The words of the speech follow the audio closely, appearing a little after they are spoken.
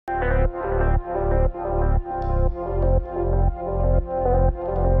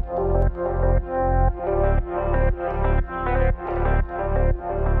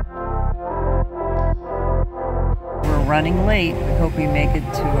running late. We hope we make it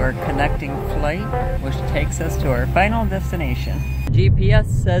to our connecting flight, which takes us to our final destination. GPS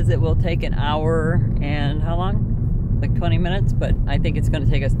says it will take an hour and how long? Like 20 minutes, but I think it's going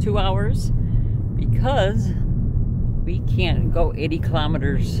to take us 2 hours because we can't go 80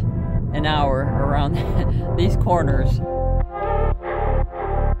 kilometers an hour around these corners.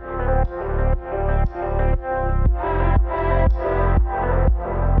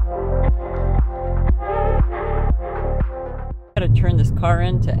 To turn this car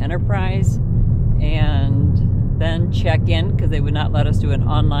into Enterprise and then check in because they would not let us do an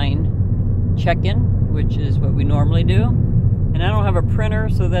online check-in, which is what we normally do. And I don't have a printer,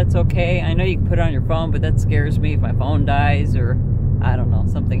 so that's okay. I know you can put it on your phone, but that scares me if my phone dies or I don't know,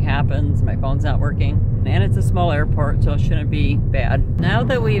 something happens, my phone's not working. And it's a small airport, so it shouldn't be bad. Now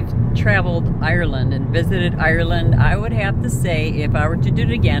that we've traveled Ireland and visited Ireland, I would have to say, if I were to do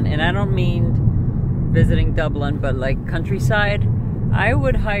it again, and I don't mean visiting Dublin, but like countryside, I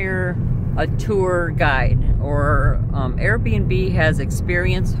would hire a tour guide, or Airbnb has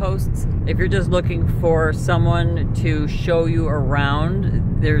experience hosts. If you're just looking for someone to show you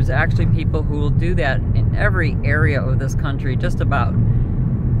around, there's actually people who will do that in every area of this country, just about.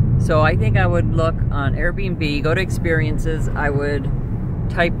 So I think I would look on Airbnb, go to experiences, I would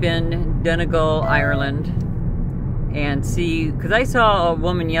type in Donegal, Ireland, and see, because I saw a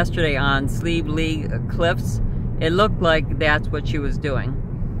woman yesterday on Blvd Cliffs. It looked like that's what she was doing.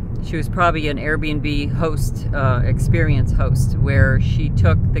 She was probably an Airbnb host, experience host, where she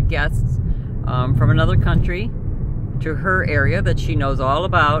took the guests from another country to her area that she knows all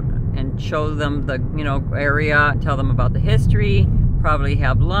about and show them the area, tell them about the history, probably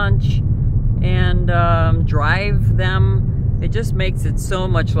have lunch, and drive them. It just makes it so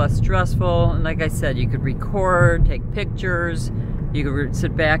much less stressful. And like I said, you could record, take pictures, you could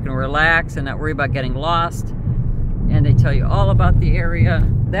sit back and relax and not worry about getting lost. And they tell you all about the area.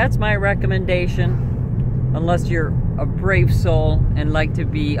 That's my recommendation, unless you're a brave soul and like to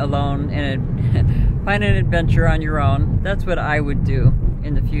be alone and find an adventure on your own. That's what I would do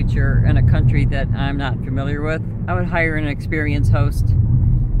in the future in a country that I'm not familiar with. I would hire an experienced host,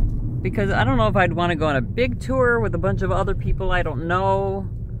 because I don't know if I'd want to go on a big tour with a bunch of other people I don't know.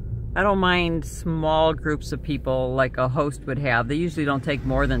 I don't mind small groups of people like a host would have. They usually don't take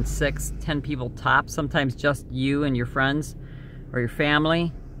more than 6-10 people tops, sometimes just you and your friends or your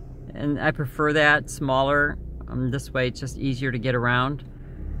family. And I prefer that, smaller. This way it's just easier to get around.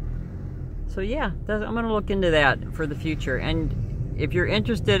 So yeah, I'm gonna look into that for the future. And if you're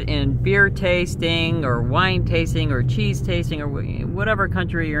interested in beer tasting or wine tasting or cheese tasting or whatever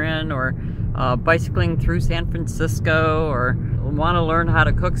country you're in, or bicycling through San Francisco, or want to learn how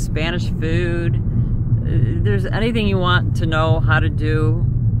to cook Spanish food, there's anything you want to know how to do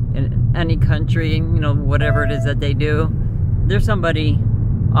in any country, whatever it is that they do, there's somebody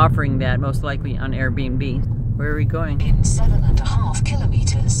offering that, most likely on Airbnb. Where are we going? In 7.5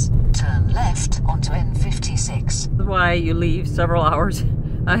 kilometers, turn left onto N56. This is why you leave several hours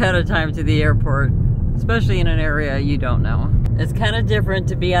ahead of time to the airport, especially in an area you don't know. It's kind of different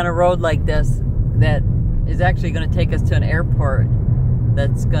to be on a road like this that is actually going to take us to an airport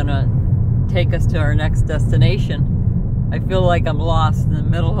that's going to take us to our next destination. I feel like I'm lost in the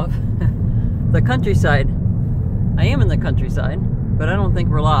middle of the countryside. I am in the countryside, but I don't think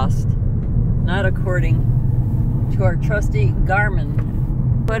we're lost. Not according to our trusty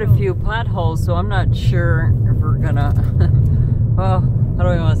Garmin. Quite a few potholes, so I'm not sure if we're gonna well, how do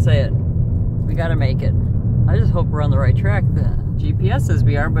I want to say it? We gotta make it. I just hope we're on the right track. The GPS says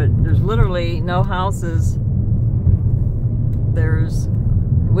we are, but there's literally no houses. There's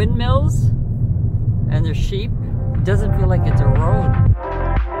windmills and there's sheep. It doesn't feel like it's a road.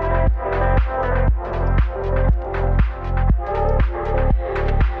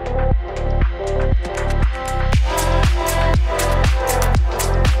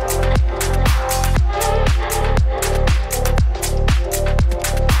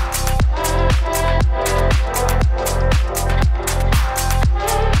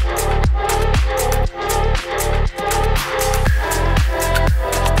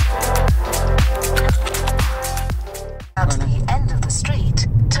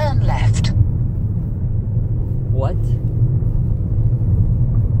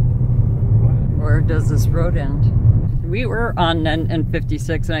 Does this road end? We were on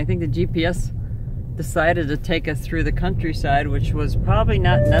N56, and I think the GPS decided to take us through the countryside, which was probably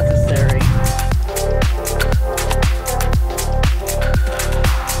not necessary.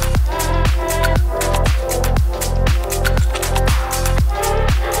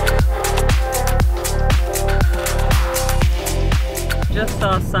 Just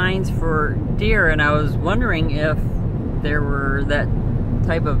saw signs for deer, and I was wondering if there were that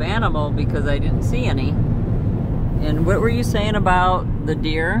type of animal because I didn't see any. And what were you saying about the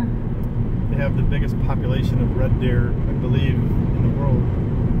deer? They have the biggest population of red deer, I believe, in the world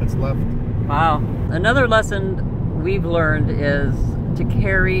that's left. Wow. Another lesson we've learned is to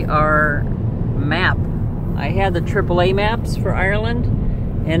carry our map. I had the AAA maps for Ireland,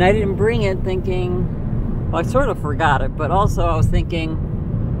 and I didn't bring it thinking, well, I sort of forgot it, but also I was thinking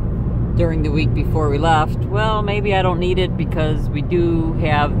during the week before we left, well, maybe I don't need it because we do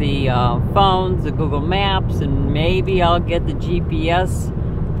have the phones, the Google Maps, and maybe I'll get the GPS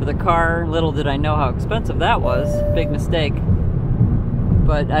for the car. Little did I know how expensive that was. Big mistake.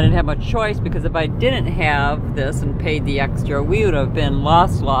 But I didn't have much choice, because if I didn't have this and paid the extra, we would have been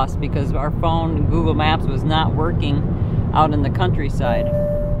lost because our phone, Google Maps, was not working out in the countryside.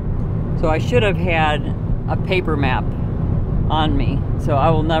 So I should have had a paper map on me. So I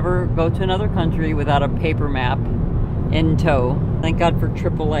will never go to another country without a paper map in tow. Thank God for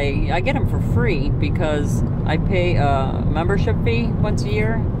AAA. I get them for free because I pay a membership fee once a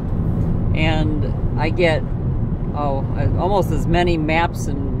year, and I get almost as many maps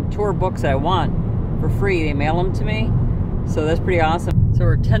and tour books I want for free. They mail them to me, so that's pretty awesome. So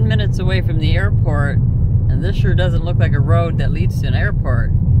we're 10 minutes away from the airport, and this sure doesn't look like a road that leads to an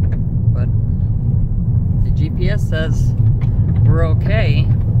airport, but the GPS says we're okay,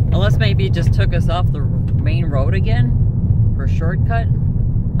 unless maybe it just took us off the main road again for a shortcut.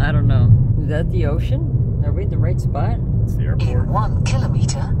 I don't know. Is that the ocean? Are we in the right spot? It's the airport. In 1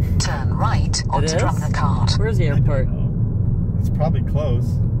 kilometer, turn right onto Drumna Cart. Where's the airport? It's probably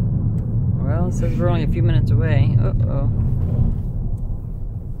close. Well, it says we're only a few minutes away. Uh-oh.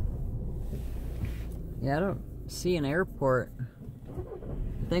 Yeah, I don't see an airport.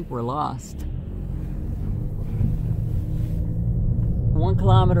 I think we're lost. 1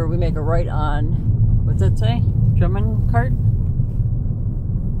 kilometer, we make a right on, what's that say? Drumna Cart?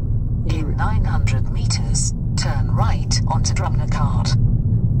 In 900 meters, turn right onto Drumna Cart.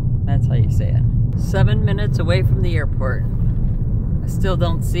 That's how you say it. 7 minutes away from the airport. I still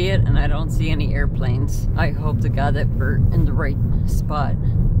don't see it, and I don't see any airplanes. I hope to God that we're in the right spot.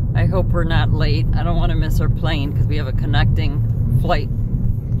 I hope we're not late. I don't want to miss our plane because we have a connecting flight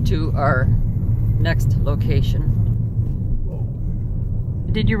to our next location.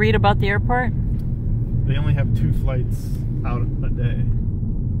 Did you read about the airport? They only have 2 flights out a day.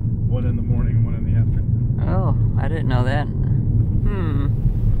 One in the morning and one in the afternoon. Oh, I didn't know that.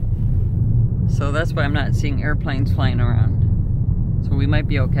 So that's why I'm not seeing airplanes flying around. So we might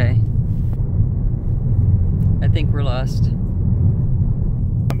be okay. I think we're lost.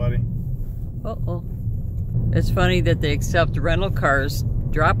 Somebody. Uh-oh. It's funny that they accept rental cars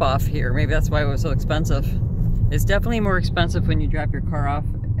drop off here. Maybe that's why it was so expensive. It's definitely more expensive when you drop your car off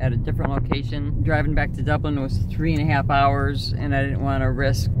at a different location. Driving back to Dublin was 3.5 hours, and I didn't want to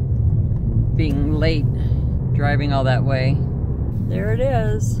risk being late driving all that way. There it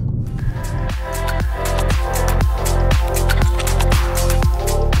is.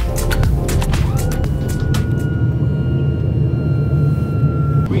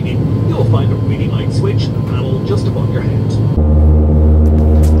 Reading, you'll find a reading light switch in the panel just above your head.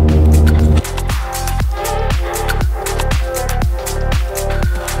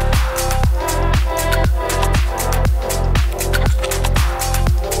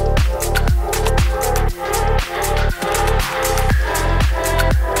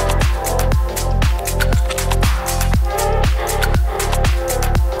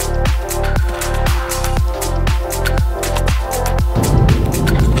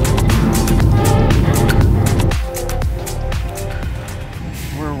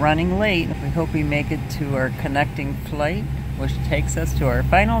 Running late. We hope we make it to our connecting flight, which takes us to our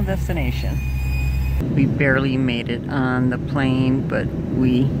final destination. We barely made it on the plane, but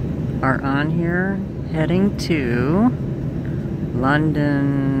we are on here heading to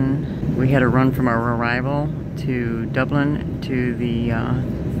London. We had a run from our arrival to Dublin to the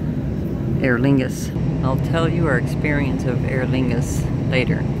Aer Lingus. I'll tell you our experience of Aer Lingus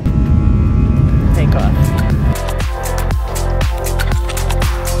later. Take off.